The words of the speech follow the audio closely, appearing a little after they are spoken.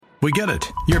We get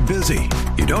it. You're busy.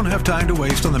 You don't have time to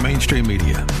waste on the mainstream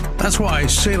media. That's why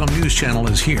Salem News Channel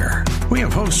is here. We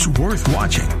have hosts worth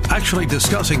watching, actually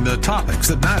discussing the topics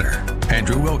that matter.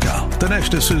 Andrew Wilkow,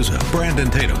 Dinesh D'Souza, Brandon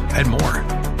Tatum, and more.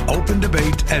 Open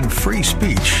debate and free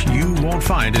speech you won't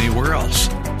find anywhere else.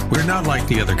 We're not like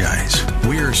the other guys.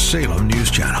 We're Salem News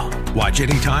Channel. Watch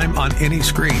anytime on any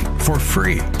screen for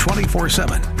free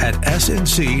 24/7 at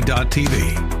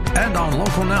snc.tv and on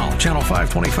Local Now, Channel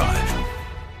 525.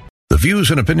 The views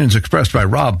and opinions expressed by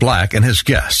Rob Black and his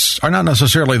guests are not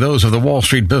necessarily those of the Wall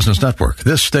Street Business Network,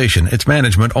 this station, its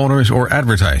management, owners, or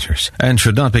advertisers, and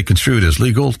should not be construed as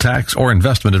legal, tax, or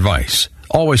investment advice.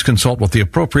 Always consult with the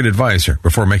appropriate advisor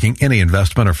before making any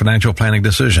investment or financial planning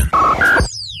decision.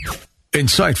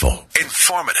 Insightful,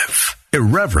 informative,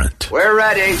 irreverent. We're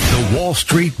ready. The Wall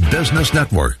Street Business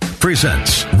Network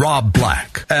presents Rob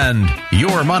Black and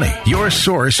Your Money, your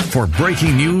source for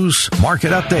breaking news,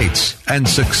 market updates, and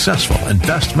successful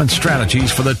investment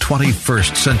strategies for the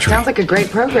 21st century. Sounds like a great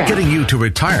program. Getting you to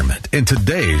retirement in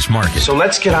today's market. So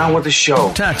let's get on with the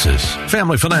show. Taxes,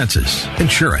 family finances,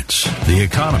 insurance, the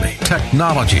economy,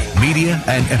 technology, media,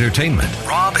 and entertainment.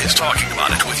 Rob is talking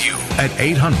about it with you at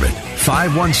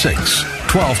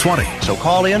 800-516-1220. So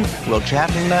call in, we'll chat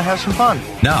and have some fun.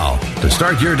 Now, to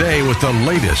start your day with the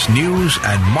latest news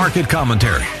and market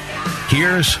commentary,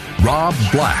 here's Rob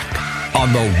Black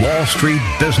on the Wall Street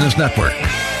Business Network.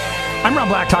 I'm Rob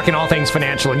Black, talking all things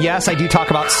financial. And yes, I do talk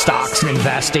about stocks and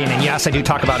investing. And yes, I do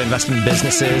talk about investing in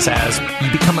businesses as you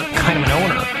become kind of an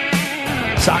owner.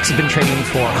 Stocks have been trading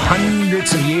for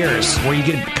hundreds of years where you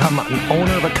get to become an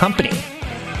owner of a company.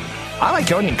 I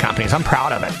like owning companies. I'm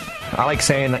proud of it. I like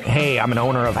saying, hey, I'm an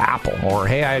owner of Apple, or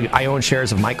hey, I own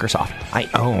shares of Microsoft. I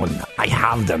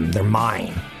have them. They're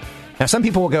mine. Now, some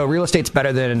people will go, real estate's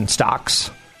better than stocks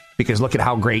because look at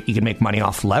how great you can make money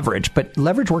off leverage. But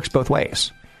leverage works both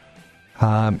ways.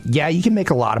 Yeah, you can make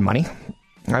a lot of money.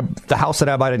 The house that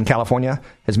I bought in California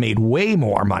has made way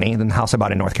more money than the house I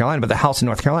bought in North Carolina, but the house in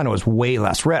North Carolina was way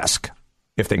less risk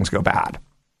if things go bad.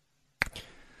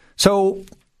 So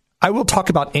I will talk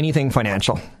about anything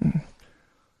financial.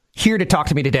 Here to talk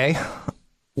to me today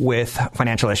with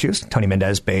financial issues, Tony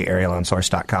Mendez,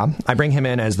 BayAreaLoanSource.com. I bring him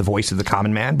in as the voice of the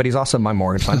common man, but he's also my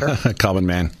mortgage lender. Common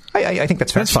man. I think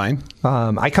that's fair. That's fine.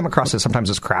 I come across as sometimes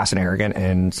as crass and arrogant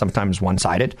and sometimes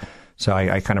one-sided. So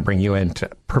I kind of bring you in to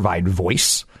provide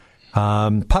voice.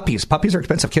 Puppies are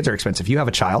expensive. Kids are expensive. You have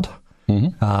a child.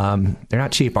 Mm-hmm. They're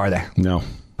not cheap, are they? No.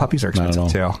 Puppies are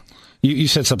expensive too. You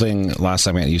said something last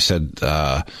time. You said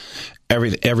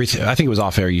everything. I think it was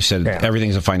off air. You said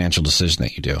everything's a financial decision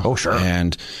that you do. Oh, sure.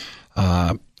 And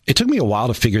it took me a while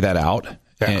to figure that out.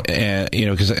 Yeah. And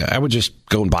because I would just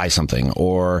go and buy something,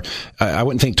 or I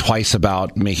wouldn't think twice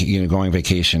about going on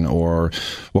vacation or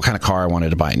what kind of car I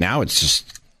wanted to buy. Now it's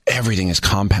just everything is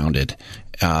compounded.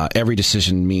 Every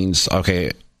decision means, okay,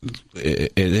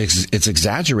 it's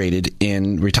exaggerated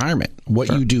in retirement,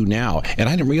 what you do now. And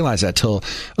I didn't realize that till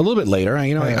a little bit later.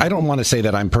 I don't want to say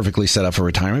that I'm perfectly set up for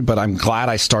retirement, but I'm glad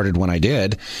I started when I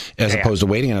did, as opposed to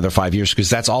waiting another 5 years,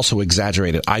 because that's also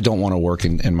exaggerated. I don't want to work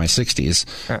in my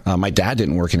 60s. My dad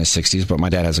didn't work in his 60s, but my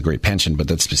dad has a great pension, but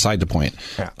that's beside the point.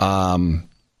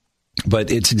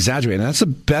 But it's exaggerated. And that's the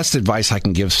best advice I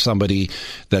can give somebody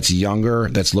that's younger,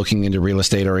 that's looking into real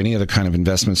estate or any other kind of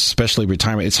investments, especially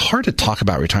retirement. It's hard to talk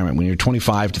about retirement when you're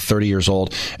 25 to 30 years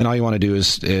old, and all you want to do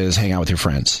is hang out with your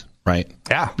friends, right?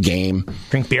 Yeah. Game.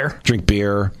 Drink beer.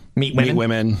 Meet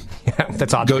women. Yeah,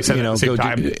 that's odd.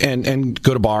 And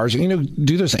go to bars.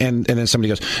 Do this. And then somebody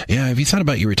goes, yeah, have you thought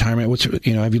about your retirement?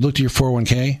 Have you looked at your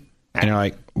 401k? And you're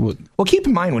like, well, keep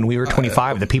in mind when we were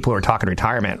 25, the people who were talking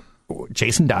retirement,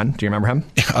 Jason Dunn, do you remember him?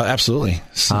 Absolutely.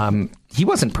 He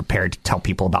wasn't prepared to tell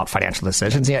people about financial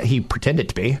decisions, yet he pretended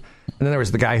to be. And then there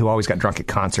was the guy who always got drunk at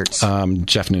concerts.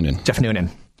 Jeff Noonan.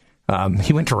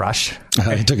 He went to Rush.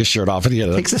 He took his shirt off.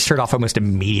 Takes his shirt off almost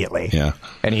immediately. Yeah.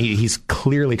 And he's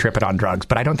clearly tripping on drugs,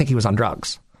 but I don't think he was on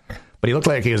drugs. But he looked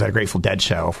like he was at a Grateful Dead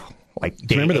show, like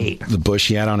day 8. Remember the bush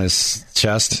he had on his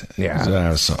chest?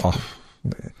 Yeah.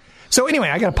 So anyway,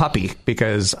 I got a puppy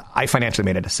because I financially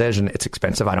made a decision. It's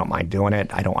expensive. I don't mind doing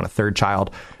it. I don't want a third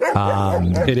child.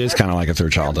 It is kind of like a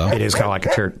third child, though. It is kind of like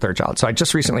a third child. So I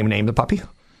just recently named the puppy.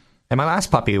 And my last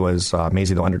puppy was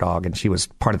Maisie the Underdog, and she was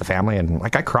part of the family. And I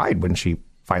cried when she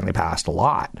finally passed a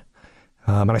lot.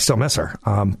 And I still miss her.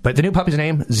 But the new puppy's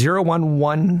name,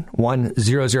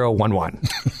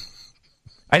 011100011.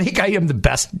 I think I am the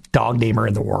best dog namer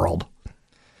in the world.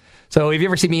 So if you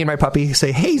ever see me and my puppy,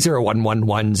 say, hey,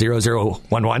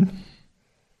 011100011.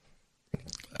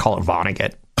 Call it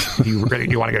Vonnegut. You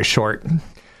want to go short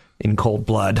in cold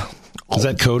blood. Is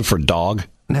that code for dog?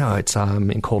 No, it's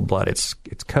in cold blood. It's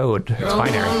code. It's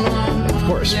binary. Of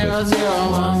course.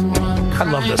 I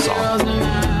love this song.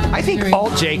 I think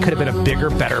Alt J could have been a bigger,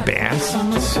 better band.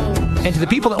 And to the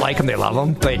people that like them, they love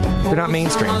them, but they're not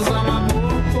mainstream.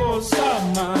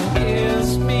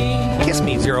 Kiss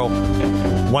me,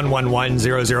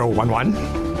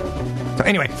 01110011. So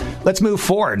anyway, let's move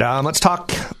forward. Let's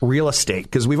talk real estate,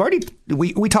 because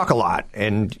we talk a lot.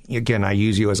 And again, I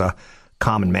use you as a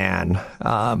common man.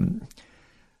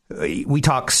 We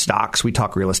talk stocks, we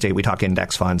talk real estate, we talk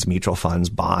index funds, mutual funds,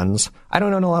 bonds. I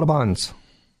don't own a lot of bonds.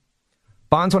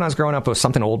 Bonds, when I was growing up, was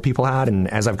something old people had. And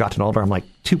as I've gotten older, I'm like,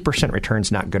 2%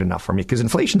 return's not good enough for me, because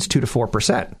inflation's 2 to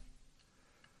 4%.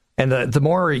 And the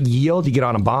more yield you get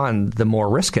on a bond, the more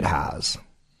risk it has.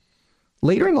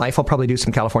 Later in life, I'll probably do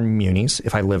some California munis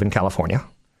if I live in California,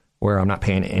 where I'm not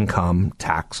paying income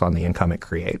tax on the income it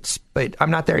creates. But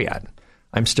I'm not there yet.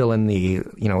 I'm still in the,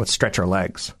 let's stretch our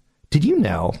legs. Did you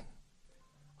know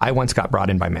I once got brought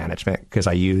in by management because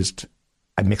I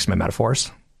mixed my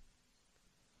metaphors?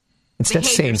 Instead of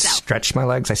saying stretch my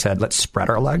legs, I said, let's spread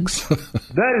our legs.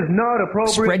 That is not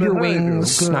appropriate. Spread your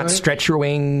wings, not stretch your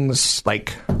wings.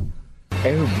 Like, oh,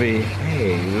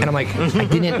 behave. And I'm like, I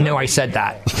didn't know I said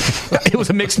that. It was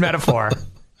a mixed metaphor.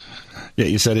 Yeah,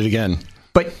 you said it again.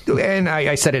 But, and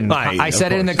I said it in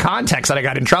the context that I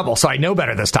got in trouble, so I know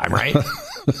better this time, right?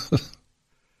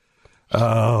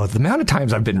 Oh, the amount of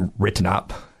times I've been written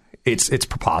up, it's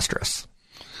preposterous.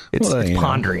 It's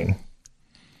pondering.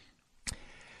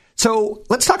 So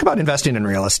let's talk about investing in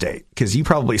real estate, because you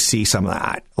probably see some of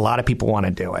that. A lot of people want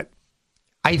to do it.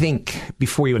 I think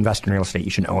before you invest in real estate,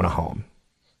 you should own a home.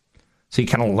 So you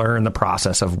kind of learn the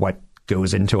process of what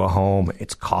goes into a home.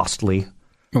 It's costly.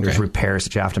 Okay. There's repairs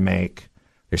that you have to make.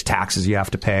 There's taxes you have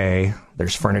to pay.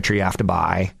 There's furniture you have to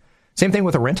buy. Same thing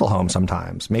with a rental home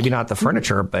sometimes. Maybe not the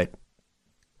furniture, but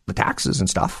the taxes and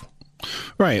stuff.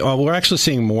 Right. Well, we're actually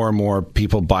seeing more and more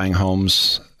people buying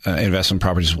homes, investment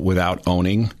properties without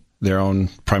owning their own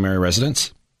primary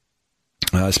residence.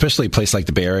 Especially a place like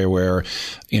the Bay Area where,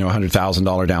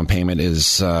 $100,000 down payment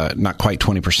is not quite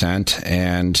 20%.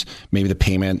 And maybe the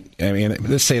payment,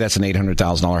 let's say that's an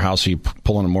 $800,000 house. So you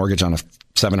pull in a mortgage on a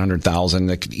 $700,000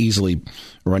 that could easily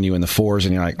run you in the fours.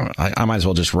 And you're like, I might as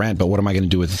well just rent. But what am I going to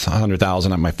do with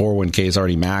 $100,000? My 401k is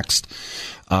already maxed.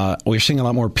 We're seeing a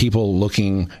lot more people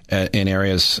looking in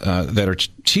areas that are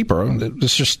cheaper.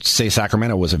 Let's just say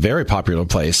Sacramento was a very popular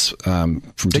place from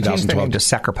 2012 to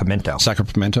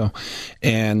Sacramento,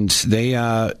 and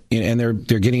they're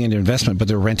getting into investment, but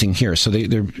they're renting here, so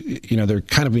they're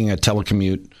kind of being a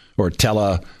telecommute or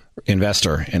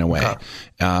investor in a way.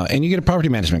 And you get a property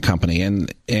management company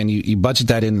and you budget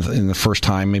that in the first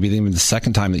time, maybe even the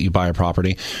second time that you buy a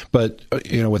property. But,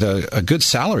 with a good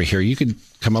salary here, you could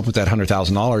come up with that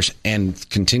 $100,000 and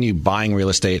continue buying real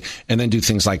estate and then do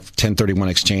things like 1031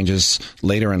 exchanges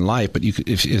later in life. But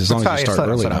as long as you start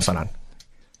early enough.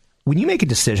 When you make a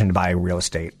decision to buy real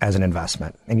estate as an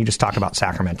investment, and you just talk about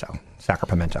Sacramento,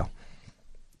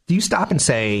 do you stop and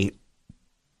say,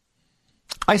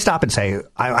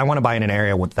 I want to buy in an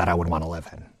area that I would want to live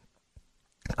in.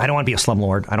 I don't want to be a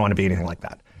slumlord. I don't want to be anything like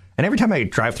that. And every time I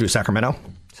drive through Sacramento,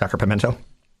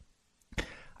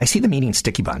 I see them eating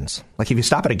sticky buns. Like if you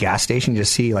stop at a gas station, you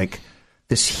just see like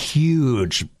this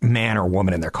huge man or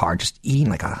woman in their car just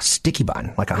eating like a sticky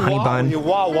bun, like a honey bun.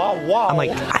 Wow. I'm like,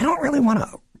 I don't really want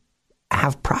to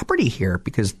have property here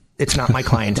because it's not my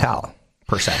clientele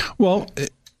per se. Well,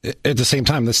 at the same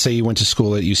time, let's say you went to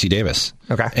school at UC Davis.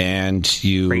 Okay. And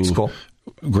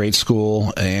Great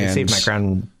school. And I saved my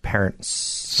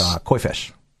grandparents' koi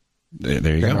fish.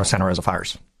 There you go. Santa Rosa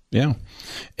fires. Yeah.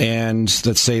 And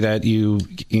let's say that you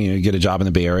get a job in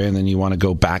the Bay Area and then you want to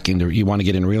go back you want to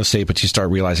get into real estate, but you start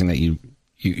realizing that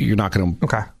you're not going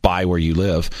to buy where you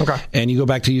live. Okay. And you go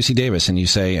back to UC Davis and you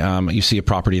say, you see a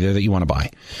property there that you want to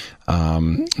buy.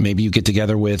 Maybe you get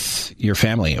together with your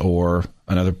family or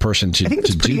another person to do that. I think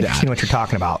it's pretty interesting what you're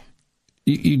talking about.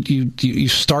 You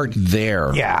start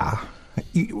there. Yeah.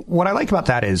 What I like about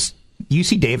that is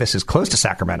UC Davis is close to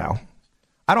Sacramento.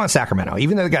 I don't want Sacramento.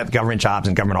 Even though they got government jobs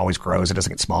and government always grows, it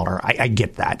doesn't get smaller. I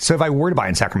get that. So if I were to buy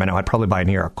in Sacramento, I'd probably buy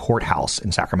near a courthouse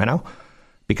in Sacramento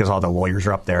because all the lawyers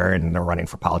are up there and they're running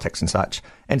for politics and such.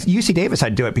 And UC Davis,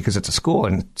 I'd do it because it's a school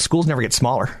and schools never get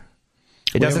smaller.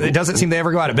 It doesn't seem they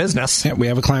ever go out of business. Yeah, we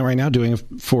have a client right now doing it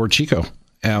for Chico.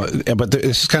 But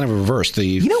this is kind of reversed.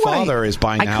 The father is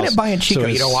buying a house. I couldn't buy in Chico. So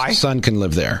you know why? His son can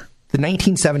live there. The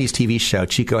 1970s TV show,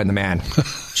 Chico and the Man.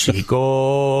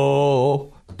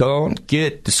 Chico, don't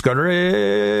get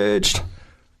discouraged.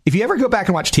 If you ever go back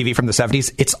and watch TV from the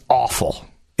 70s, it's awful.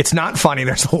 It's not funny.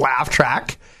 There's a laugh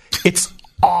track. It's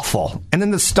awful. And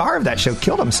then the star of that show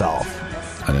killed himself.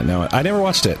 I didn't know it. I never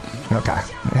watched it. Okay.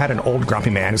 It had an old grumpy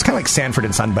man. It's kind of like Sanford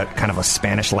and Son, but kind of a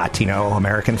Spanish Latino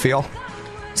American feel.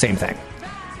 Same thing.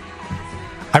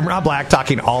 I'm Rob Black,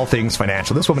 talking all things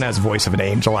financial. This woman has the voice of an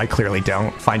angel. I clearly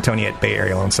don't. Find Tony at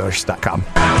BayAreaLoanSocials.com.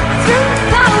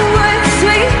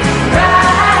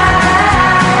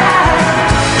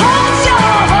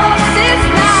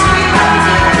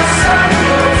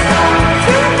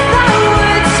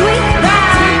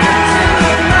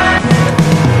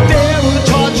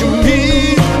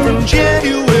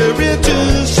 January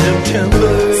to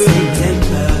September.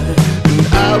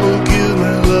 I will give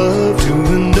my love to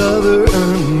another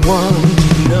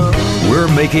unwanted. We're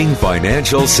making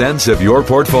financial sense of your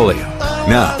portfolio.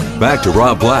 Now, back to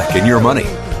Rob Black and Your Money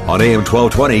on AM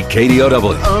 1220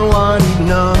 KDOW. Unwanted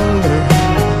number.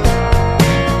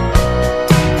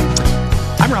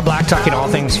 I'm Rob Black, talking all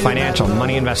things financial,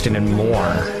 money, investing, and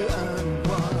more.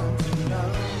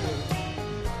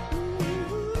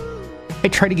 I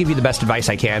try to give you the best advice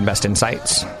I can, best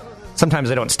insights.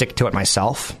 Sometimes I don't stick to it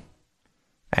myself,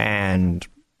 and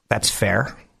that's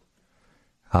fair.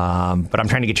 But I'm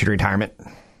trying to get you to retirement,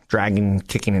 dragging,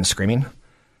 kicking, and screaming.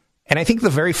 And I think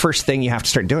the very first thing you have to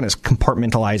start doing is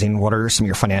compartmentalizing what are some of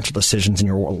your financial decisions in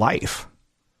your life.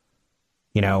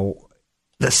 You know,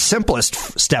 the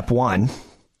simplest step one,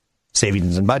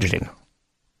 savings and budgeting.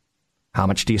 How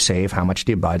much do you save? How much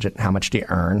do you budget? How much do you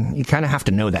earn? You kind of have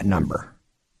to know that number.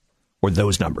 Or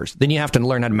those numbers. Then you have to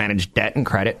learn how to manage debt and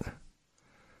credit.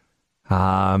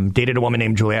 Dated a woman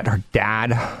named Juliet. Her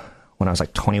dad, when I was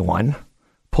like 21,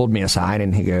 pulled me aside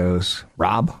and he goes,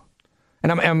 Rob,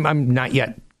 and I'm not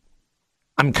yet,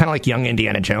 I'm kind of like young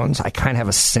Indiana Jones. I kind of have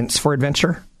a sense for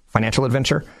adventure, financial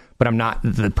adventure, but I'm not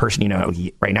the person you know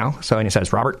right now. So and he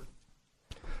says, Robert,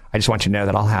 I just want you to know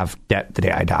that I'll have debt the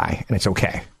day I die, and it's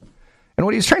okay. And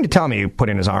what he's trying to tell me,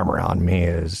 putting his arm around me,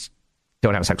 is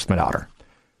don't have sex with my daughter,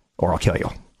 or I'll kill you.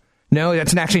 No,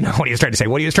 that's actually not what he was trying to say.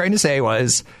 What he was trying to say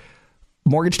was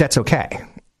mortgage debt's okay.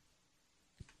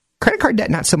 Credit card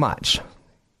debt, not so much.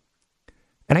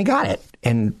 And I got it.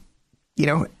 And, you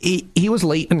know, he was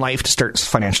late in life to start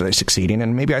financially succeeding,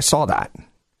 and maybe I saw that.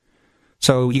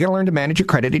 So you got to learn to manage your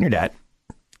credit and your debt.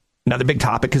 Another big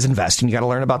topic is investing. You got to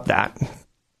learn about that.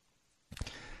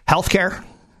 Healthcare,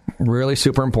 really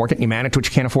super important. You manage what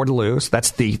you can't afford to lose.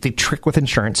 That's the trick with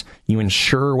insurance. You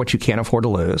insure what you can't afford to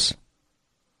lose.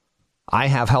 I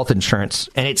have health insurance,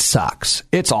 and it sucks.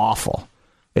 It's awful.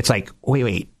 It's like,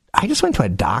 wait, I just went to a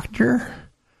doctor,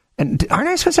 and aren't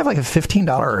I supposed to have like a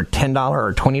 $15 or $10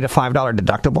 or $20 to $5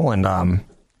 deductible? And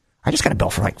I just got a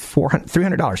bill for like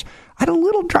 $300. I had a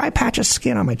little dry patch of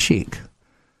skin on my cheek.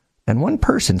 And one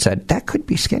person said, that could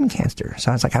be skin cancer.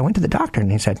 So I was like, I went to the doctor,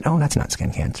 and he said, no, that's not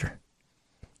skin cancer.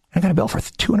 I got a bill for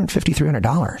 $250,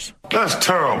 $300. That's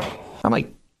terrible. I'm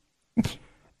like,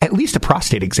 at least a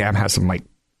prostate exam has some, like,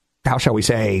 how shall we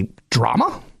say,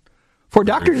 drama? For a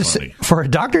doctor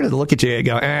to look at you and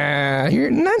go,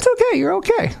 that's okay, you're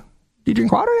okay. Do you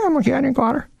drink water? I'm like, yeah, I drink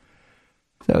water.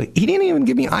 So he didn't even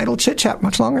give me idle chit-chat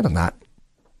much longer than that.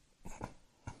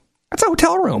 That's a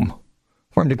hotel room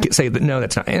for him to say that, no,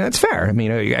 that's not. And that's fair. I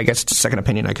mean, I guess it's a second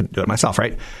opinion. I could do it myself,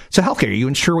 right? So healthcare, you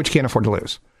insure what you can't afford to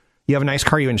lose. You have a nice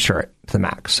car, you insure it to the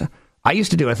max. I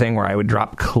used to do a thing where I would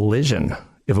drop collision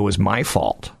if it was my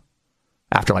fault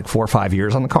after like 4 or 5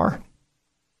 years on the car.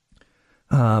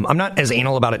 I'm not as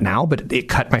anal about it now, but it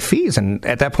cut my fees. And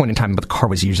at that point in time, the car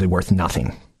was usually worth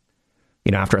nothing.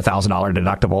 You know, after $1,000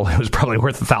 deductible, it was probably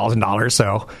worth $1,000.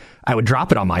 So I would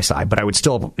drop it on my side, but I would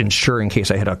still insure in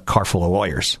case I hit a car full of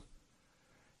lawyers.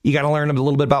 You got to learn a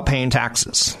little bit about paying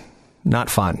taxes. Not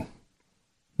fun.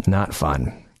 Not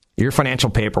fun. Your financial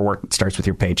paperwork that starts with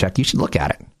your paycheck, you should look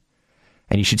at it.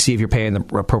 And you should see if you're paying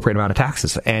the appropriate amount of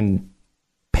taxes, and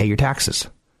pay your taxes.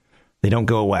 They don't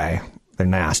go away. They're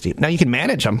nasty. Now, you can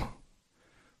manage them.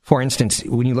 For instance,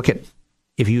 when you look at,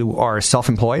 if you are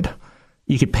self-employed,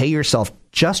 you could pay yourself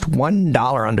just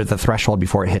 $1 under the threshold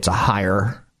before it hits a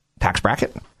higher tax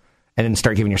bracket, and then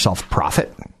start giving yourself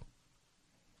profit.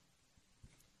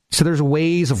 So there's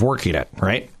ways of working it,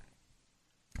 right?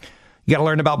 You got to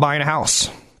learn about buying a house,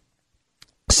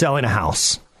 selling a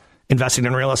house, investing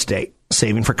in real estate,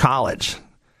 saving for college.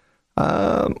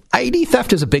 ID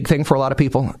theft is a big thing for a lot of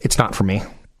people. It's not for me.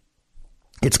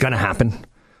 It's going to happen.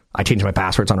 I change my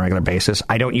passwords on a regular basis.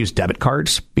 I don't use debit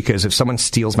cards because if someone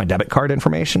steals my debit card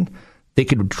information, they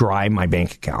could dry my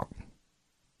bank account.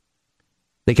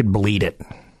 They could bleed it.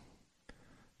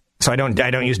 So I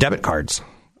don't use debit cards.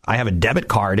 I have a debit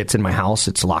card. It's in my house.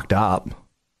 It's locked up.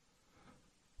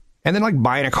 And then, like,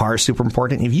 buying a car is super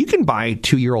important. If you can buy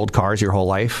 2-year-old cars your whole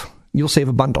life, you'll save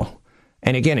a bundle.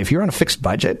 And again, if you're on a fixed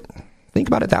budget, think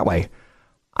about it that way.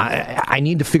 I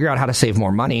need to figure out how to save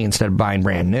more money instead of buying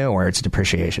brand new where it's a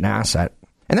depreciation asset.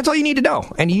 And that's all you need to know.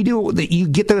 And you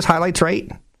get those highlights right,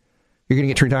 you're going to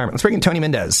get to retirement. Let's bring in Tony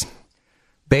Mendez,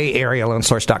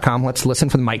 BayAreaLoanSource.com. Let's listen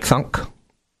for the mic thunk.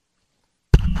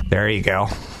 There you go.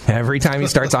 Every time he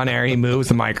starts on air, he moves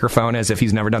the microphone as if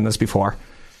he's never done this before.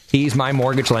 He's my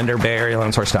mortgage lender,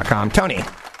 BayAreaLoanSource.com. Tony,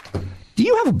 do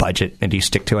you have a budget and do you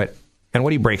stick to it? And what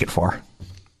do you break it for?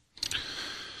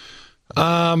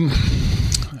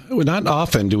 Not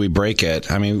often do we break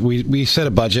it. I mean, we set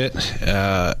a budget.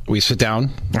 We sit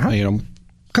down, kind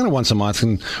of once a month.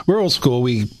 And we're old school.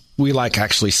 We like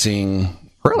actually seeing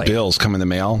bills come in the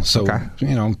mail. So,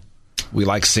 we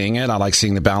like seeing it. I like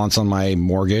seeing the balance on my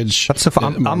mortgage. That's so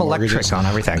fun. I'm electric on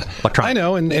everything. I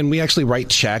know. And we actually write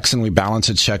checks and we balance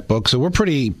a checkbook. So we're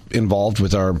pretty involved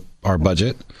with our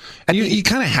budget. And you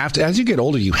kind of have to, as you get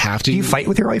older, you have to. Do you fight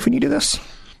with your wife when you do this?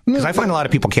 Because I find a lot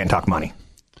of people can't talk money.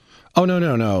 Oh,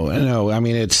 no. I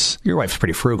mean, it's... Your wife's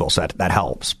pretty frugal, so that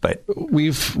helps, but...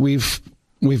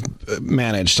 We've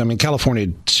managed. I mean, California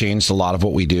changed a lot of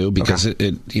what we do because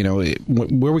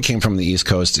where we came from the East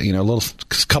Coast,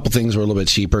 a couple things were a little bit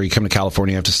cheaper. You come to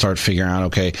California, you have to start figuring out,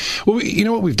 okay, well,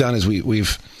 what we've done is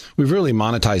we've really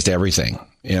monetized everything.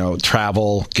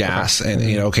 Travel, gas,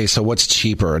 and so what's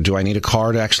cheaper? Do I need a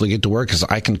car to actually get to work? Because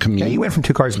I can commute. Yeah, you went from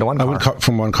 2 cars to 1 car. I went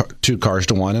from 2 cars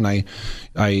to 1, and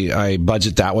I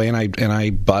budget that way, and I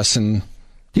bus and.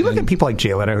 Do you look at people like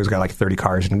Jay Leno, who's got like 30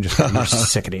 cars, and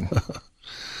just sickening?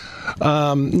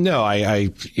 No,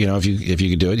 if you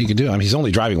could do it, you could do it. I mean, he's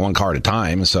only driving 1 car at a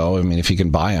time. So, I mean, if you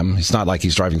can buy them, it's not like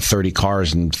he's driving 30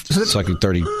 cars and sucking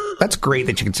 30. That's great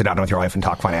that you can sit down with your wife and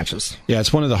talk financials. Yeah,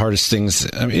 it's one of the hardest things.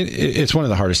 I mean, it's one of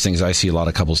the hardest things I see a lot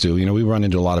of couples do. We run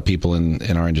into a lot of people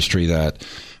in our industry that,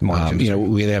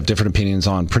 we have different opinions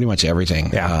on pretty much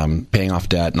everything. Yeah. Paying off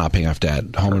debt, not paying off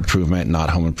debt, home improvement, not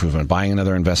home improvement, buying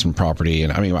another investment property.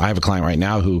 And I mean, I have a client right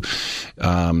now who,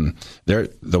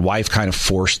 the wife kind of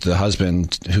forced the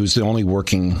husband, who's the only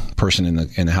working person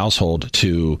in the household,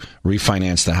 to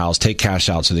refinance the house, take cash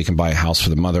out so they can buy a house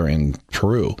for the mother in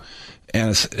Peru.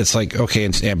 And it's like, okay,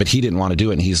 but he didn't want to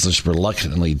do it, and he's just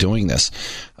reluctantly doing this.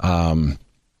 So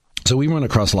we run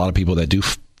across a lot of people that do,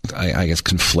 I guess,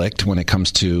 conflict when it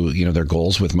comes to their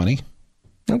goals with money.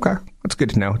 Okay, that's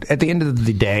good to know. At the end of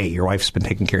the day, your wife's been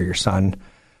taking care of your son,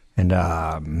 and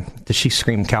does she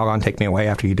scream, "Calgon, take me away"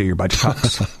 after you do your budget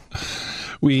talks?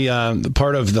 We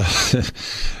part of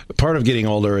getting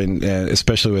older, and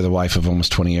especially with a wife of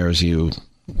almost 20 years, you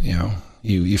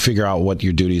figure out what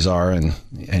your duties are, and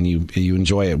you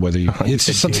enjoy it. Whether it's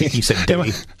just something you said,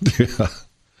 duty. The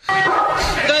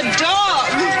dog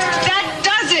that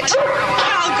does it.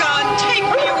 Calgon, take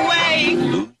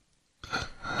me away.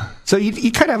 So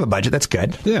you kind of have a budget. That's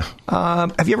good. Yeah.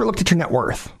 Have you ever looked at your net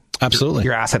worth? Absolutely.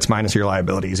 Your assets minus your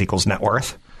liabilities equals net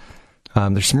worth.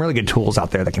 There's some really good tools out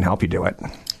there that can help you do it.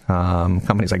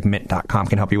 Companies like Mint.com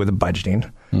can help you with the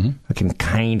budgeting. Mm-hmm. It can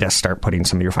kind of start putting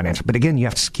some of your financial. But again, you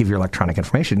have to give your electronic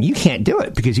information. You can't do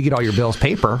it because you get all your bills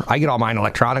paper. I get all mine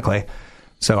electronically.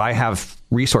 So I have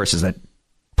resources that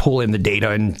pull in the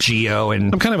data and geo.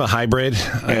 And I'm kind of a hybrid.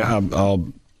 Yeah.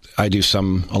 I do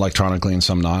some electronically and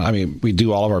some not. I mean, we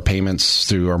do all of our payments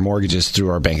through our mortgages through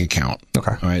our bank account.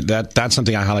 Okay. All right. That's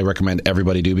something I highly recommend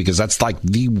everybody do, because that's like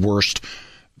the worst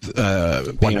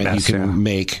payment you can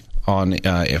make on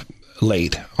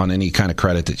late on any kind of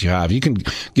credit that you have. You can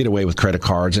get away with credit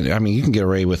cards, and I mean, you can get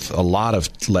away with a lot of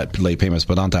late payments,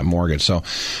 but not that mortgage. So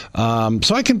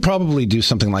I can probably do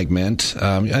something like Mint.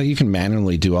 You can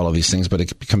manually do all of these things, but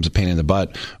it becomes a pain in the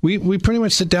butt. We pretty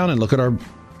much sit down and look at our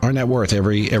net worth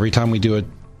every time we do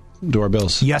our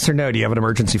bills. Yes or no? Do you have an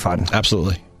emergency fund?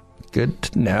 Absolutely. Good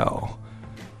to know.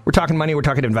 We're talking money. We're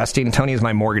talking investing. Tony is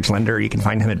my mortgage lender. You can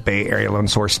find him at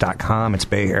BayAreaLoanSource.com. It's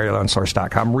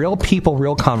BayAreaLoanSource.com. Real people,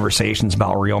 real conversations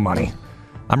about real money.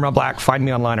 I'm Rob Black. Find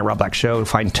me online at Rob Black Show.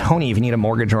 Find Tony if you need a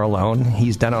mortgage or a loan.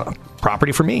 He's done a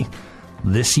property for me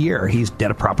this year. He's did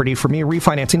a property for me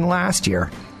refinancing last year.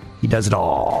 He does it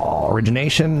all.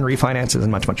 Origination, refinances,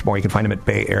 and much, much more. You can find him at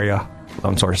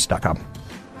BayAreaLoanSource.com.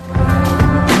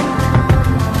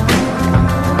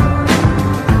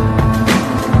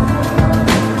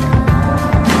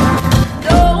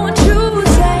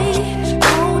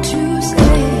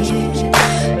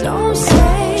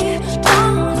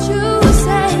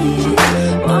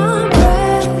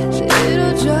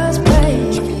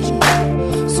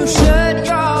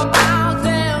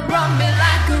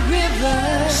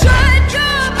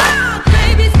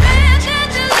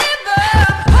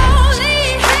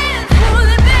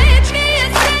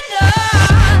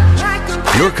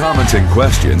 Your comments and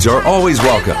questions are always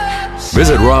welcome.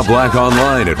 Visit Rob Black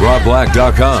online at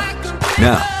robblack.com.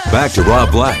 Now, back to Rob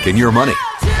Black and Your Money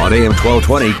on AM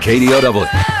 1220 KDOW.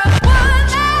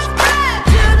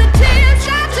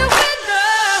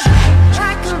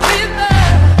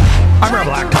 I'm Rob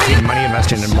Black, talking money,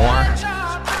 investing, and more.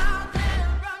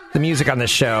 The music on this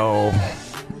show,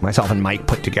 myself and Mike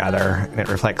put together, and it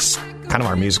reflects kind of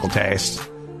our musical taste.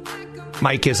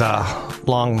 Mike is a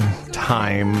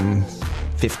long-time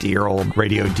 50-year-old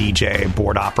radio DJ,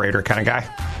 board operator kind of guy.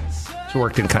 He's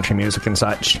worked in country music and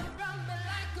such.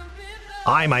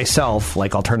 I myself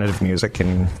like alternative music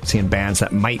and seeing bands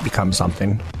that might become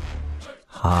something.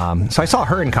 So I saw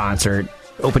her in concert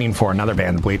opening for another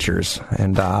band, the Bleachers,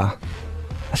 and I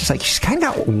was just like, she's kind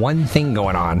of got one thing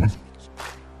going on.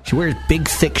 She wears big,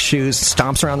 thick shoes,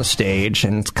 stomps around the stage,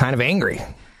 and it's kind of angry.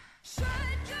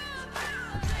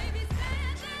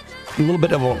 A little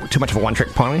bit of too much of a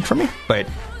one-trick pony for me, but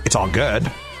it's all good.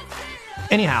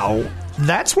 Anyhow,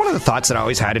 that's one of the thoughts that I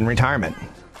always had in retirement.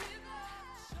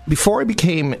 Before I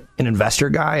became an investor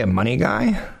guy, a money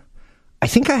guy, I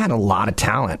think I had a lot of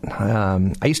talent.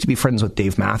 I used to be friends with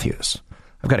Dave Matthews.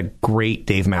 I've got a great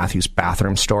Dave Matthews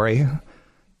bathroom story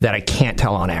that I can't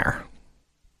tell on air.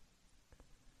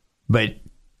 But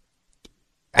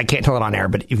I can't tell it on air,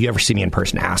 but if you ever see me in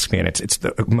person, ask me, and it's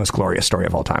the most glorious story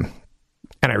of all time.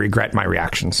 And I regret my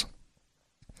reactions.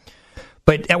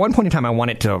 But at one point in time, I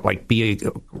wanted to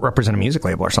represent a music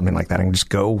label or something like that, and just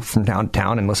go from town to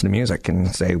town and listen to music and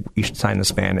say, you should sign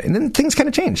this band. And then things kind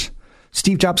of changed.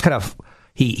 Steve Jobs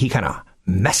he kind of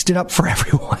messed it up for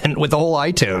everyone with the whole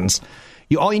iTunes.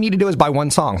 All you need to do is buy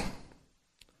one song.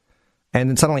 And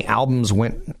then suddenly albums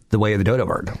went the way of the dodo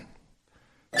bird.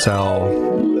 So,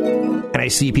 and I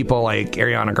see people like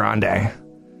Ariana Grande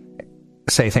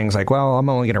say things like, well, I'm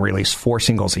only going to release 4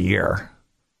 singles a year,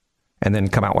 and then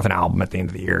come out with an album at the end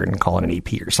of the year and call it an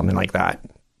EP or something like that.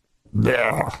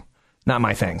 Ugh, not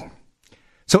my thing.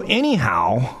 So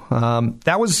anyhow,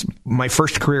 that was my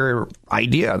first career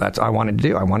idea that I wanted to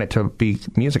do. I wanted to be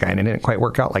a music guy, and it didn't quite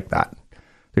work out like that.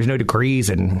 There's no degrees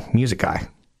in music guy.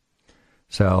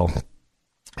 So,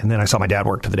 and then I saw my dad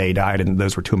work to the day he died, and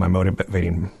those were two of my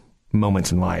motivating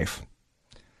moments in life.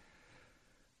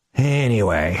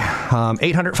 Anyway,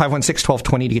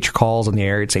 800-516-1220 to get your calls on the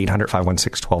air. It's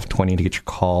 800-516-1220 to get your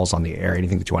calls on the air.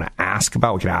 Anything that you want to ask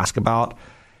about, we can ask about.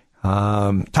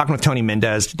 Talking with Tony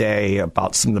Mendez today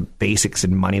about some of the basics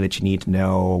in money that you need to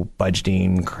know: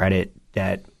 budgeting, credit,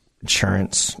 debt,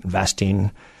 insurance,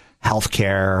 investing,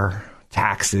 healthcare,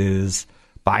 taxes,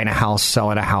 buying a house,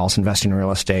 selling a house, investing in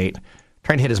real estate.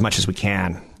 Trying to hit as much as we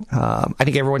can. I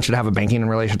think everyone should have a banking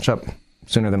relationship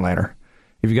sooner than later.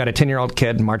 If you've got a 10-year-old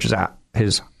kid and marches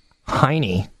his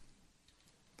hiney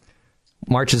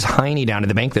down to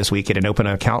the bank this weekend and open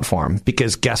an account for him,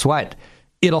 because guess what?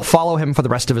 It'll follow him for the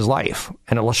rest of his life,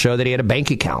 and it'll show that he had a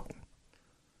bank account.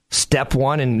 Step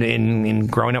one in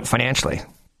growing up financially.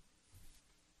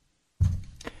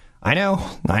 I know.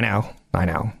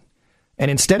 And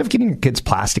instead of getting your kids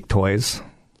plastic toys,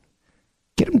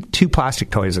 get them 2 plastic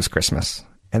toys this Christmas,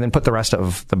 and then put the rest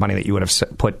of the money that you would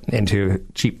have put into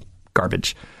cheap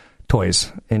garbage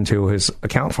toys into his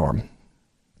account for him.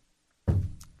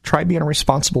 Try being a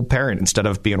responsible parent instead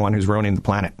of being one who's ruining the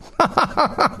planet.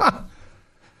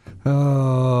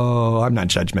 Oh, I'm not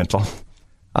judgmental.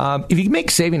 If you can make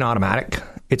saving automatic,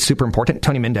 it's super important.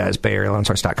 Tony Mendez,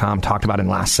 BayAreaLoanSource.com, talked about in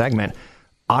the last segment.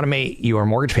 Automate your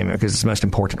mortgage payment because it's the most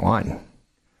important one.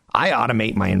 I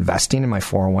automate my investing in my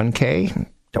 401k.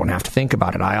 Don't have to think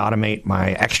about it. I automate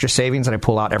my extra savings that I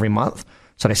pull out every month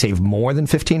so that I save more than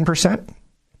 15%.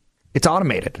 It's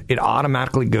automated. It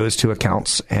automatically goes to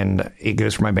accounts, and it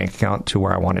goes from my bank account to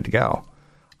where I want it to go.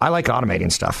 I like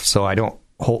automating stuff, so I don't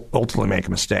ultimately make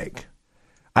a mistake.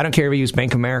 I don't care if you use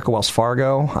Bank of America, Wells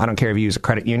Fargo. I don't care if you use a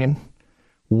credit union.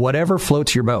 Whatever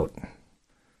floats your boat.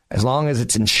 As long as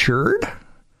it's insured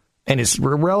and it's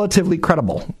relatively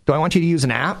credible. Do I want you to use an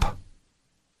app?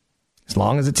 As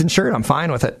long as it's insured, I'm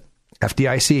fine with it.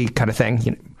 FDIC kind of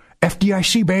thing.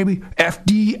 FDIC, baby.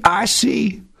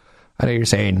 FDIC. I know you're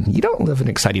saying, you don't live an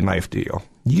exciting life, do you?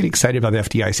 You get excited about the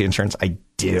FDIC insurance? I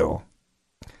do.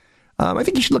 I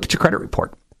think you should look at your credit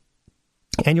report.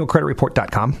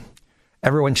 Annualcreditreport.com.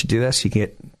 Everyone should do this. You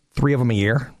get 3 of them a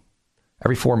year.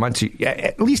 Every 4 months,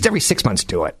 at least every 6 months,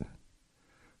 do it.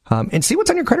 And see what's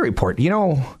on your credit report. You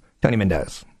know, Tony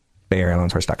Mendez,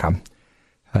 BayAreaLoanSource.com.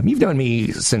 You've known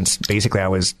me since basically I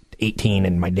was 18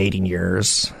 in my dating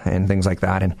years and things like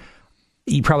that. And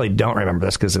you probably don't remember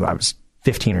this because I was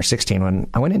 15 or 16 when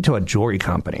I went into a jewelry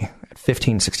company at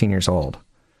 15, 16 years old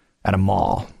at a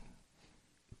mall.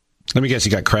 Let me guess,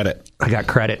 you got credit. I got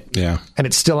credit. Yeah. And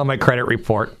it's still on my credit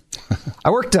report. I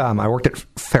worked at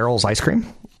Farrell's Ice Cream,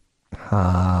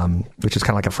 which is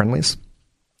kind of like a Friendly's.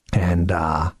 And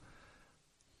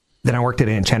then I worked at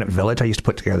Enchanted Village. I used to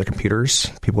put together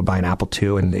computers. People would buy an Apple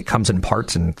II, and it comes in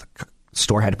parts, and the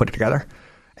store had to put it together.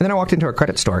 And then I walked into a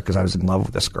credit store because I was in love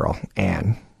with this girl,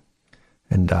 Anne.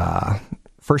 And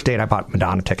first date, I bought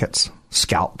Madonna tickets,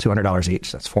 Scout, $200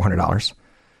 each. That's $400.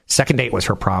 Second date was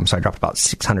her prom, so I dropped about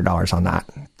 $600 on that.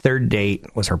 Third date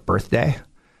was her birthday.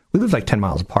 We lived like 10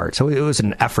 miles apart, so it was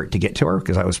an effort to get to her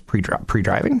because I was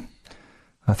pre-driving.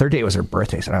 Third date was her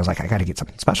birthday, so I was like, I got to get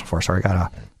something special for her. So I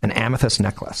got an amethyst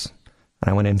necklace. And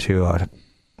I went into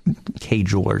K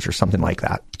Jewelers or something like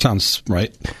that. Sounds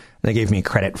right. And they gave me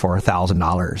credit for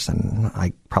 $1,000, and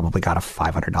I probably got a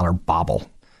 $500 bauble.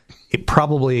 They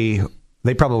probably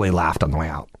laughed on the way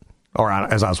out, or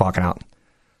as I was walking out.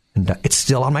 And it's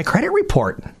still on my credit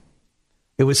report.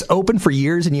 It was open for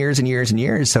years and years and years and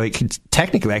years, so I can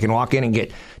walk in and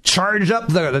get charged up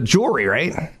the jewelry,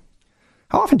 right?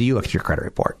 How often do you look at your credit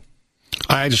report?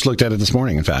 I just looked at it this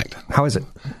morning, in fact. How is it?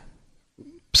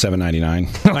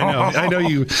 $7.99.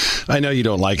 I know you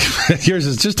don't like it. Yours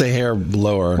is just a hair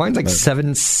lower. Mine's like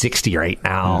 $7.60 right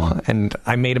now, and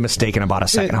I made a mistake and I bought a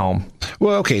second home.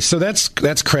 Well, okay, so that's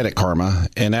Credit Karma,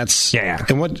 and that's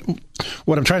And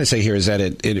what I'm trying to say here is that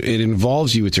it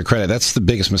involves you with your credit. That's the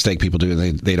biggest mistake people do.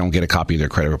 They don't get a copy of their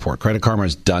credit report. Credit Karma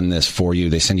has done this for you.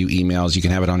 They send you emails. You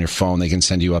can have it on your phone. They can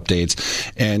send you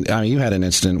updates. And you had an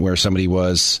incident where somebody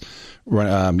was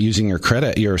using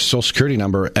your social security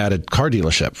number at a car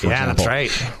dealership, for example. That's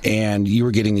right. And you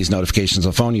were getting these notifications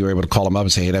on the phone. You were able to call them up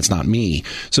and say, hey, that's not me.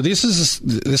 So this is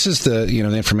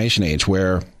the information age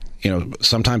where,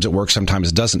 sometimes it works, sometimes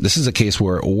it doesn't. This is a case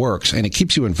where it works and it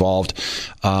keeps you involved.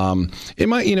 It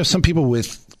might, some people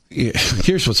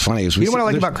here's what's funny is what I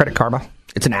like about Credit Karma?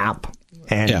 It's an app.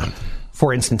 And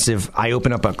for instance, if I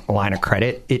open up a line of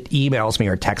credit, it emails me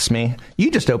or texts me, you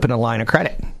just opened a line of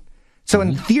credit. So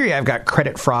in theory, I've got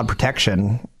credit fraud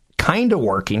protection kind of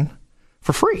working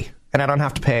for free. And I don't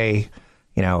have to pay,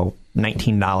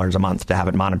 $19 a month to have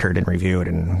it monitored and reviewed.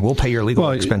 And we'll pay your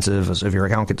legal expenses if your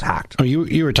account gets hacked.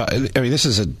 You were talking, this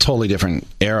is a totally different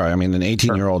era. I mean, an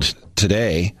 18-year-old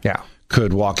today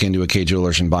could walk into a K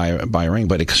Jewelers and buy a ring,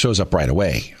 but it shows up right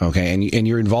away. Okay. And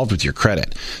you're involved with your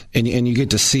credit and you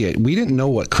get to see it. We didn't know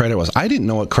what credit was. I didn't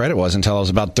know what credit was until I was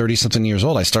about 30 something years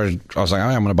old. I was like,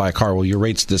 I'm going to buy a car. Well, your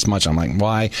rate's this much. I'm like,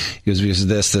 why? It was because of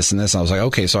this, and this. And I was like,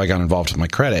 okay. So I got involved with my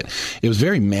credit. It was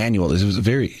very manual. It was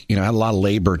very, had a lot of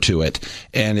labor to it.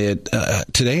 And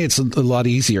today it's a lot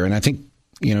easier. And I think,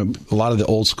 a lot of the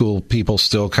old school people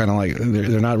still kind of like,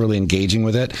 they're not really engaging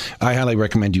with it. I highly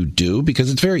recommend you do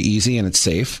because it's very easy and it's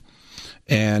safe.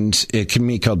 And it can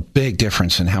make a big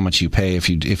difference in how much you pay if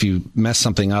you mess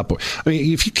something up.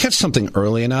 If you catch something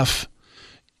early enough,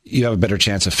 you have a better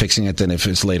chance of fixing it than if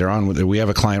it's later on. We have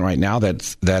a client right now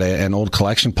that an old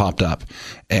collection popped up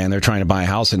and they're trying to buy a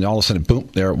house and all of a sudden, boom,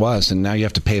 there it was. And now you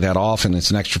have to pay that off and it's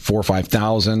an extra $4,000 or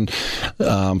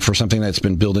 $5,000 for something that's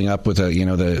been building up with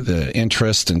the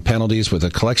interest and penalties with a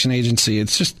collection agency.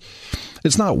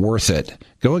 It's not worth it.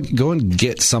 Go and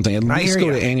get something. At least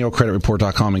go to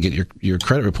annualcreditreport.com and get your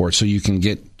credit report so you can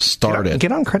get started.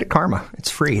 Get on Credit Karma. It's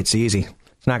free. It's easy.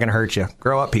 It's not going to hurt you.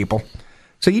 Grow up, people.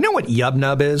 So you know what Yub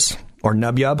Nub is? Or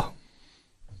Nub Yub?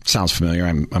 Sounds familiar.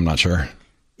 I'm not sure.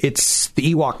 It's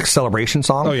the Ewok celebration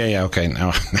song. Oh, yeah. Okay.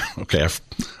 Now, okay.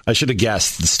 I should have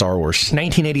guessed the Star Wars.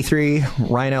 1983,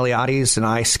 Ryan Eliades and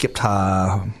I skipped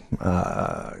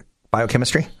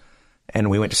biochemistry, and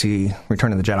we went to see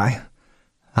Return of the Jedi.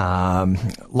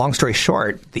 Long story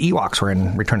short, the Ewoks were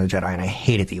in Return of the Jedi, and I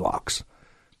hated the Ewoks.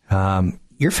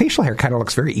 Your facial hair kind of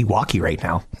looks very Ewok-y right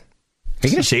now. Are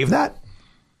you going to shave that?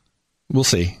 We'll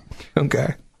see.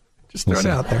 Okay. Just throw it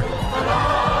out there.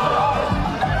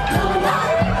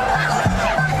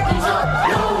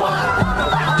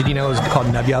 Did you know it was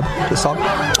called Nub Yub, this song?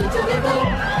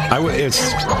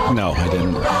 No, I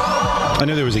didn't. I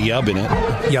knew there was a yub in it.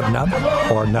 Yub Nub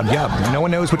or Nub Yub. No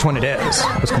one knows which one it is.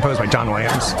 It was composed by John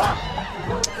Williams.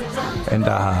 And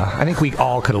I think we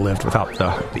all could have lived without the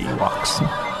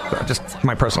Ewoks. So just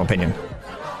my personal opinion.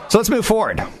 So let's move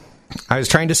forward. I was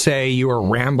trying to say you were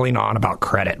rambling on about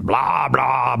credit. Blah,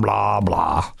 blah, blah,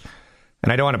 blah.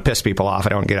 And I don't want to piss people off. I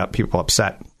don't want to get people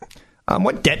upset.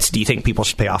 What debts do you think people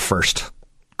should pay off first?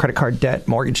 Credit card debt,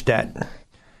 mortgage debt,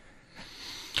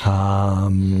 car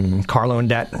loan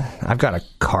debt. I've got a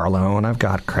car loan. I've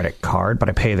got a credit card, but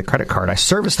I pay the credit card. I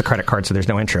service the credit card, so there's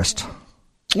no interest.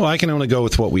 Well, I can only go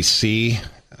with what we see.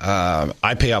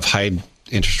 I pay off high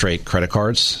interest rate credit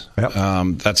cards. Yep.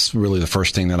 That's really the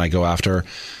first thing that I go after.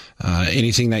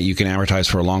 Anything that you can amortize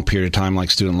for a long period of time, like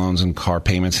student loans and car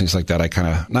payments, things like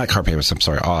that, not car payments, I'm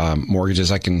sorry,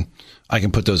 mortgages, I can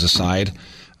put those aside.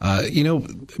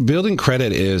 Building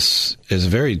credit is a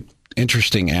very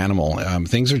interesting animal.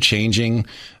 Things are changing.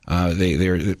 I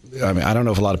don't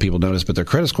know if a lot of people noticed, but their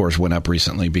credit scores went up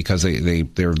recently because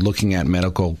they're looking at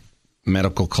medical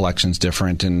collections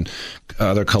different and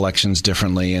other collections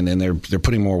differently, and they're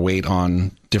putting more weight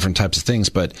on different types of things.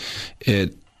 But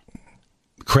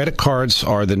credit cards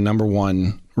are the number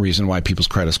one reason why people's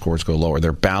credit scores go lower.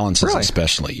 Their balances, really?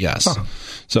 Especially, yes. Huh.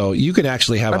 So you could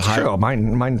actually have That's a high. True.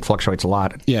 Mine fluctuates a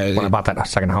lot. Yeah, when I bought that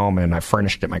second home and I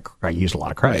furnished it, I used a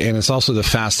lot of credit. Right, and it's also the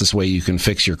fastest way you can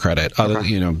fix your credit.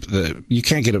 You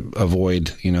can't avoid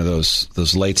those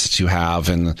lates that you have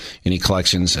and any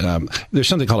collections. There's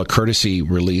something called a courtesy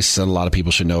release that a lot of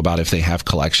people should know about if they have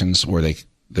collections where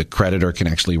the creditor can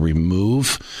actually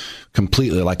remove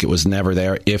completely, like it was never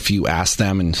there, if you ask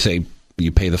them and say you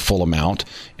pay the full amount,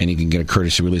 and you can get a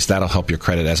courtesy release. That'll help your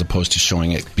credit as opposed to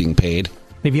showing it being paid.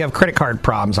 If you have credit card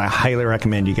problems, I highly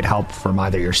recommend you get help from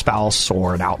either your spouse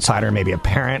or an outsider, maybe a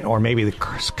parent, or maybe the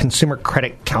Consumer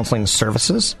Credit Counseling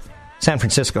Services. San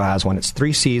Francisco has one. It's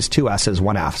 3 C's, 2 S's,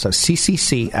 1 F. So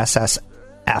cccsf.org.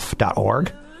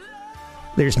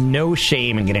 There's no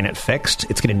shame in getting it fixed.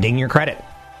 It's going to ding your credit.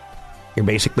 You're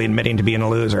basically admitting to being a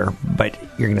loser, but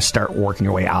you're going to start working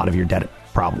your way out of your debt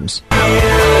problems.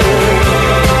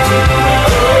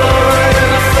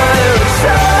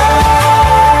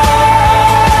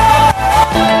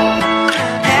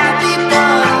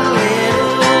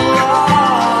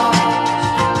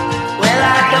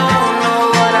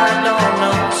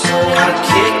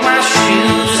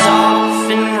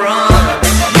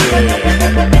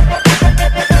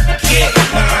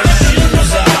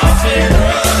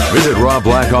 Visit Rob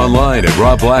Black online at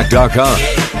robblack.com.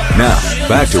 Now,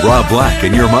 back to Rob Black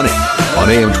and Your Money on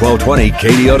AM 1220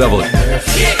 KDOW.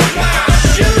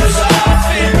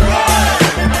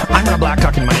 I'm Rob Black,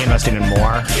 talking money, investing, and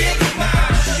more.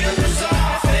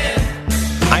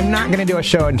 I'm not going to do a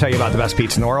show and tell you about the best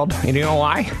pizza in the world. And you know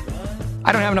why?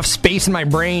 I don't have enough space in my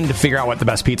brain to figure out what the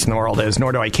best pizza in the world is,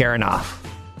 nor do I care enough.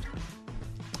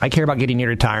 I care about getting your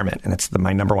retirement, and it's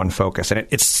my number one focus. And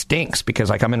it stinks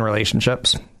because I'm in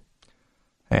relationships,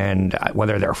 and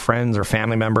whether they're friends or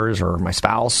family members or my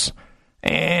spouse,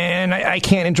 and I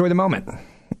can't enjoy the moment.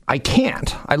 I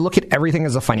can't. I look at everything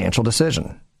as a financial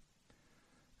decision.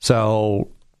 So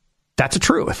that's a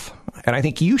truth. And I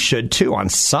think you should too on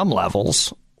some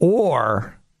levels,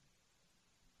 or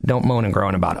don't moan and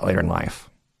groan about it later in life.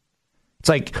 It's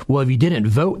like, well, if you didn't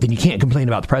vote, then you can't complain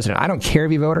about the president. I don't care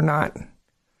if you vote or not.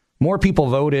 More people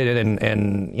voted in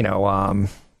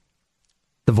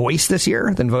The Voice this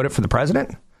year than voted for the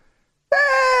president.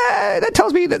 That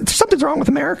tells me that something's wrong with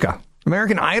America.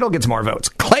 American Idol gets more votes.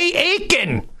 Clay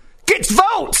Aiken gets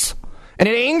votes, and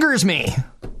it angers me.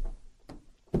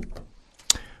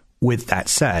 With that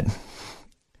said,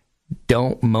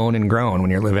 don't moan and groan when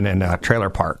you're living in a trailer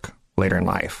park later in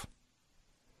life.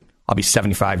 I'll be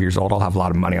 75 years old. I'll have a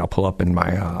lot of money. I'll pull up in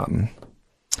my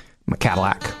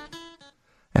Cadillac.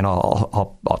 And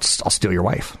I'll steal your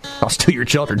wife. I'll steal your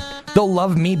children. They'll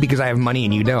love me because I have money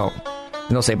and you don't. And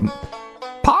they'll say,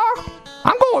 Pa,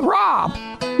 I'm going with Rob.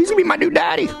 He's going to be my new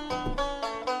daddy.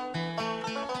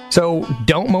 So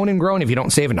don't moan and groan if you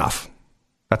don't save enough.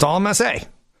 That's all I'm going to say.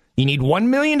 You need $1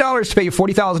 million to pay you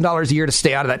 $40,000 a year to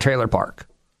stay out of that trailer park.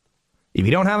 If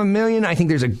you don't have $1 million, I think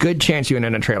there's a good chance you end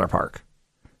in a trailer park.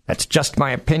 That's just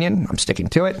my opinion. I'm sticking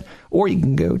to it. Or you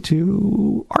can go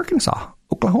to Arkansas,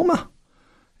 Oklahoma.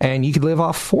 And you could live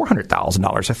off $400,000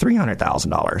 or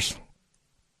 $300,000.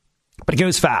 But it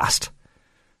goes fast.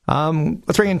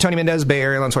 Let's bring in Tony Mendez, Bay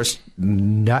Area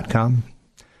LoanSource.com.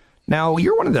 Now,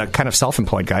 you're one of the kind of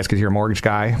self-employed guys because you're a mortgage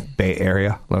guy, Bay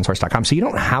Area LoanSource.com. So you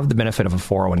don't have the benefit of a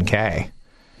 401k.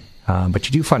 But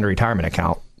you do fund a retirement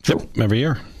account. Yep, every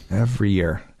year. Every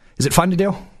year. Is it fun to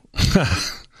do?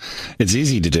 It's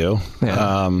easy to do.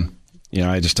 Yeah.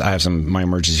 I have my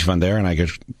emergency fund there, and I could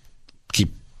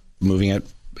keep moving it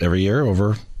every year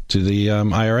over to the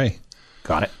IRA.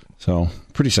 Got it. So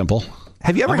pretty simple.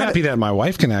 Have you ever I'm happy that my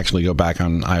wife can actually go back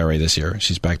on IRA this year.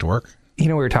 She's back to work.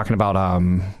 We were talking about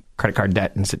credit card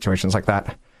debt and situations like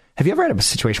that. Have you ever had a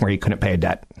situation where you couldn't pay a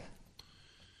debt?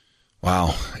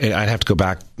 Wow. I'd have to go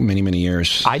back many, many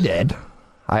years. I did.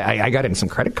 I got in some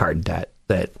credit card debt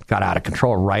that got out of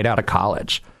control right out of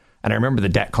college. And I remember the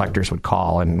debt collectors would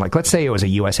call and, let's say it was a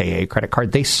USAA credit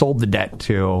card. They sold the debt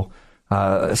to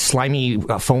a slimy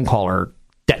phone caller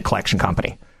debt collection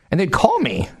company. And they'd call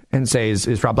me and say,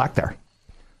 is Rob Black there?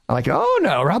 I'm like, oh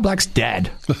no, Rob Black's dead.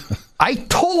 I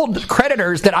told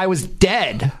creditors that I was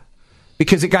dead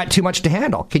because it got too much to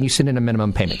handle. Can you send in a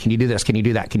minimum payment? Can you do this? Can you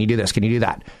do that? Can you do this? Can you do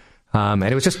that? And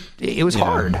it was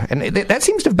hard. And that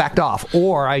seems to have backed off.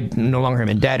 Or I no longer am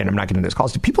in debt and I'm not getting those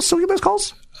calls. Do people still get those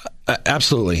calls?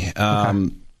 Absolutely. Okay.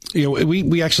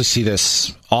 We actually see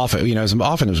this often, as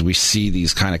often as we see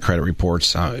these kind of credit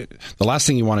reports. The last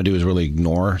thing you want to do is really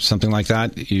ignore something like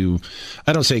that.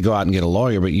 I don't say go out and get a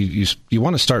lawyer, but you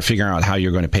want to start figuring out how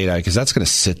you're going to pay that, because that's going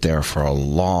to sit there for a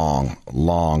long,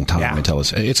 long time until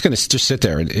it's going to just sit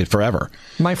there forever.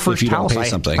 My first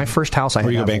house, I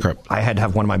or you go bankrupt. I had to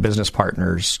have one of my business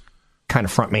partners kind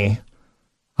of front me,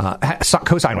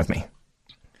 co-sign with me,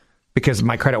 because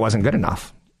my credit wasn't good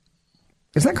enough.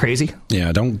 Isn't that crazy?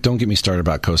 Yeah, don't get me started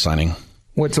about co-signing.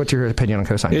 What's your opinion on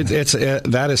co-signing?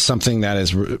 That is something that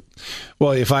is,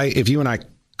 well, if you and I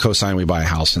co-sign, we buy a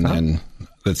house, and then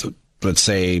let's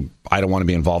say I don't want to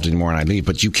be involved anymore and I leave,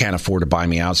 but you can't afford to buy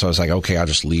me out, so I was like, okay, I'll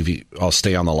just leave you. I'll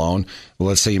stay on the loan. Well,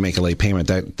 let's say you make a late payment,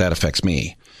 that affects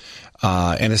me.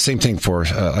 And the same thing for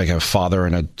like a father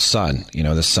and a son.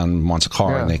 The son wants a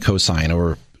car and they co-sign,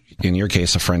 or in your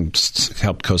case, a friend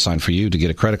helped co-sign for you to get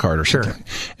a credit card or something.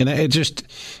 Sure. And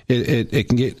it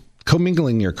can get,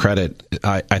 commingling your credit,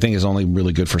 I think, is only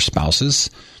really good for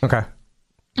spouses. Okay.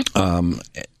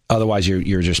 Otherwise,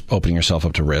 you're just opening yourself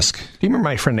up to risk. Do you remember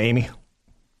my friend Amy?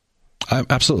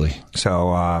 Absolutely.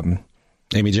 So,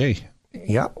 Amy J.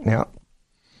 Yeah.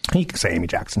 You can say Amy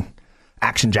Jackson.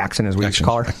 Action Jackson, as we used to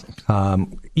call her.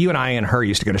 You and I and her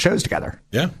used to go to shows together.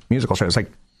 Yeah. Musical shows,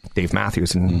 like Dave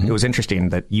Matthews. And it was interesting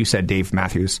that you said Dave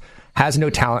Matthews has no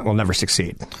talent, will never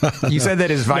succeed. You said that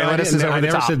his violinist is over the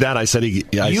top. I never said that. I said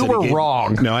you were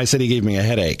wrong. No, I said he gave me a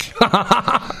headache.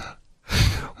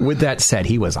 With that said,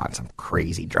 he was on some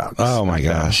crazy drugs. Oh my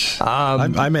gosh.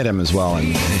 I met him as well, and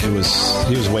he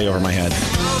was way over my head.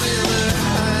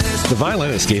 The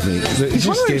violinist gave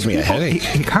me a headache.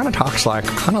 He kind of talks like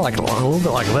a little bit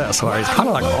like this, where he's kind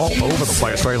of like all over the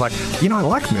place, where he's like, I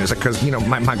like music because,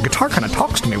 my guitar kind of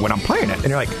talks to me when I'm playing it. And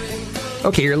you're like,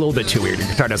 okay, you're a little bit too weird. Your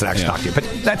guitar doesn't actually talk to you. But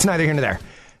that's neither here nor there.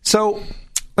 So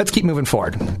let's keep moving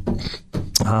forward.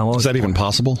 Is that even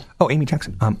possible? Oh, Amy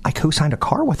Jackson. I co-signed a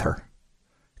car with her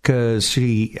because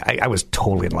I was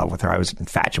totally in love with her. I was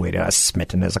infatuated. I was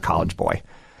smitten as a college boy.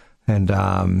 And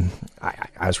I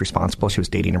was responsible. She was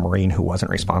dating a Marine who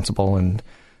wasn't responsible, and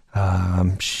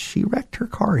she wrecked her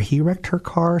car. He wrecked her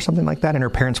car, something like that. And her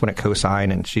parents wouldn't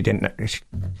co-sign, and she didn't.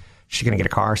 She's going to get a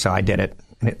car, so I did it,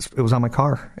 and it was on my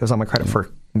car. It was on my credit for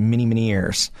many, many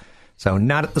years. So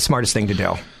not the smartest thing to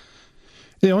do.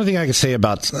 The only thing I can say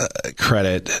about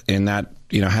credit in that,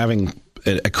 having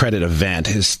a credit event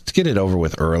is to get it over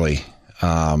with early.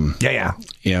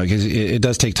 Because it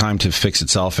does take time to fix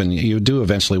itself, and you do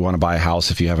eventually want to buy a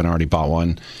house if you haven't already bought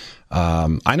one.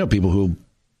 I know people who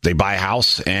they buy a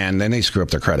house and then they screw up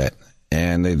their credit,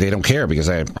 and they don't care because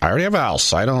I already have a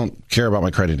house. I don't care about my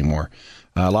credit anymore.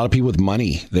 A lot of people with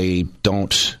money, they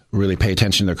don't really pay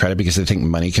attention to their credit because they think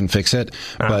money can fix it.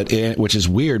 Which is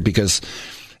weird because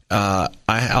I'll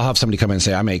have somebody come in and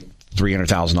say, I make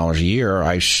 $300,000 a year.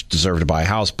 I deserve to buy a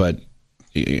house, but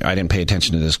I didn't pay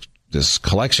attention to this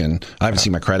collection. I haven't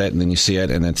seen my credit, and then you see it,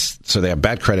 and so they have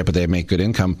bad credit, but they make good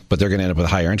income, but they're going to end up with a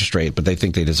higher interest rate, but they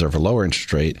think they deserve a lower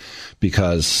interest rate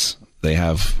because they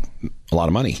have a lot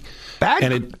of money.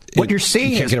 What you're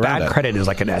seeing is bad credit is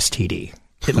like an STD.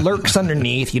 It lurks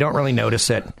underneath. You don't really notice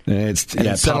it. It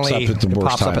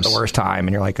pops up at the worst time,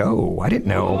 and you're like, oh, I didn't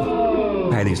know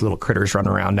I had these little critters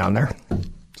running around down there.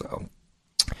 So,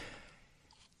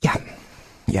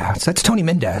 yeah. So that's Tony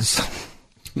Mendez.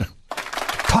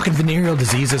 Talking venereal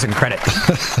diseases and credit.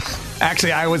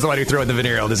 Actually, I was the one who threw in the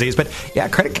venereal disease. But yeah,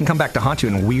 credit can come back to haunt you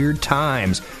in weird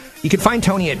times. You can find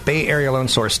Tony at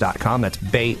BayAreaLoanSource.com. That's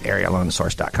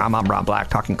BayAreaLoanSource.com. I'm Rob Black,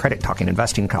 talking credit, talking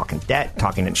investing, talking debt,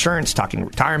 talking insurance, talking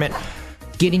retirement.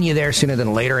 Getting you there sooner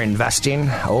than later. Investing.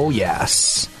 Oh,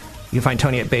 yes. You can find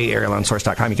Tony at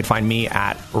BayAreaLoanSource.com. You can find me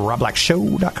at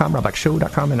RobBlackShow.com,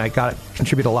 RobBlackShow.com. And I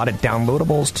contribute a lot of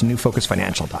downloadables to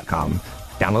NewFocusFinancial.com.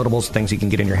 Downloadables, things you can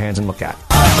get in your hands and look at.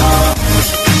 But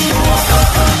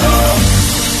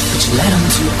you led them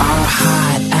to our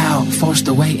hideout, forced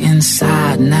away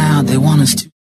inside. Now they want us to